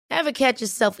Ever catch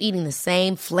yourself eating the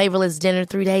same flavorless dinner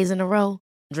 3 days in a row?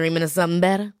 Dreaming of something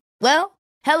better? Well,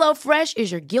 HelloFresh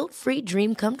is your guilt-free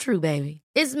dream come true, baby.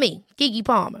 It's me, Keke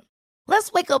Palmer.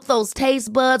 Let's wake up those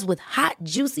taste buds with hot,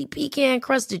 juicy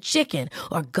pecan-crusted chicken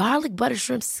or garlic butter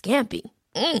shrimp scampi.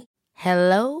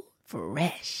 Hello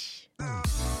Fresh.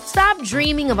 Stop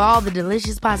dreaming of all the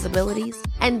delicious possibilities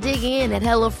and dig in at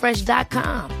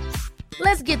HelloFresh.com.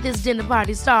 Let's get this dinner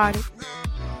party started.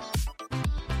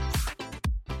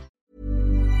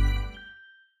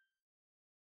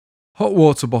 Hot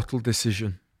water bottle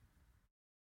decision.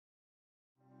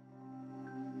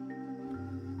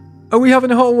 Are we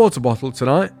having a hot water bottle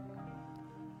tonight?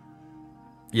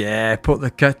 Yeah, put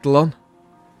the kettle on.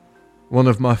 One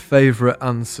of my favourite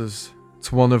answers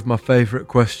to one of my favourite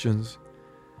questions.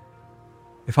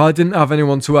 If I didn't have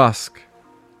anyone to ask,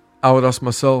 I would ask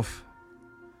myself,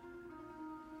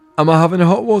 am I having a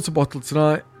hot water bottle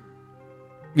tonight?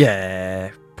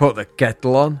 Yeah, put the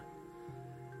kettle on.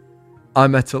 I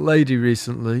met a lady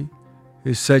recently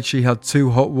who said she had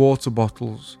 2 hot water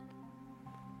bottles.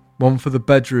 One for the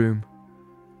bedroom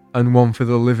and one for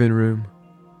the living room.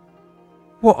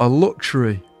 What a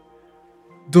luxury.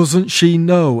 Doesn't she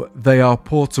know they are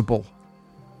portable?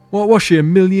 What was she, a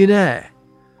millionaire?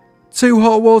 2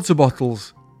 hot water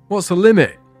bottles. What's the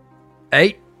limit?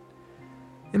 8?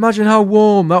 Imagine how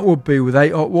warm that would be with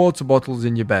 8 hot water bottles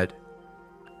in your bed.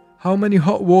 How many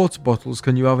hot water bottles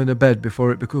can you have in a bed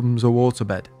before it becomes a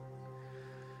waterbed?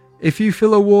 If you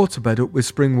fill a waterbed up with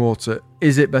spring water,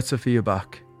 is it better for your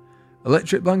back?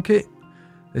 Electric blanket?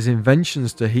 There's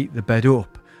inventions to heat the bed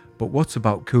up, but what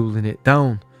about cooling it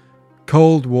down?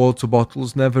 Cold water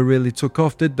bottles never really took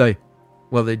off, did they?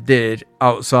 Well, they did,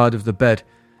 outside of the bed.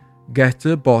 Get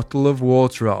a bottle of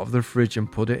water out of the fridge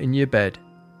and put it in your bed.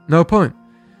 No point.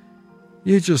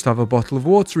 You just have a bottle of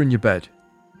water in your bed.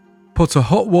 Put a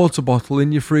hot water bottle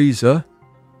in your freezer.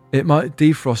 It might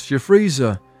defrost your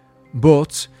freezer,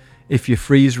 but if your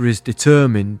freezer is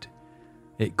determined,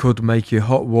 it could make your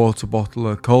hot water bottle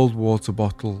a cold water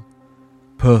bottle.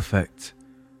 Perfect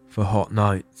for hot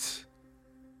nights.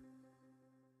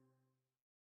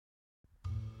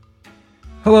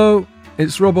 Hello,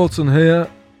 it's Rob Orton here.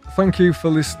 Thank you for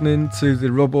listening to the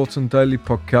Rob Orton Daily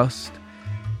Podcast.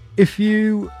 If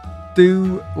you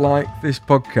do like this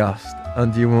podcast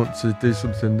and you want to do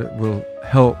something that will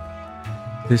help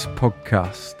this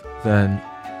podcast, then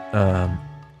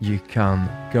you can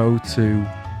go to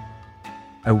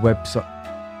a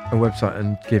website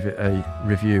and give it a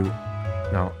review.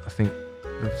 Now, I think,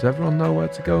 does everyone know where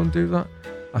to go and do that?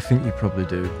 I think you probably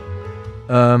do.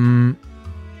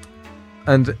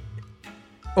 And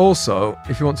also,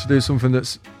 if you want to do something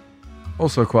that's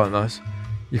also quite nice,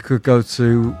 you could go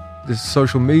to the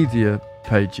social media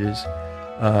pages.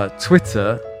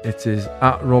 Twitter, it is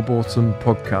at Rob Orton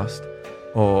Podcast,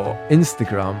 or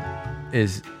Instagram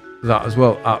is that as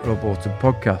well, at Rob Orton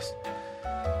Podcast.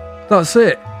 That's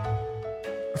it.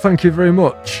 Thank you very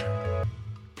much.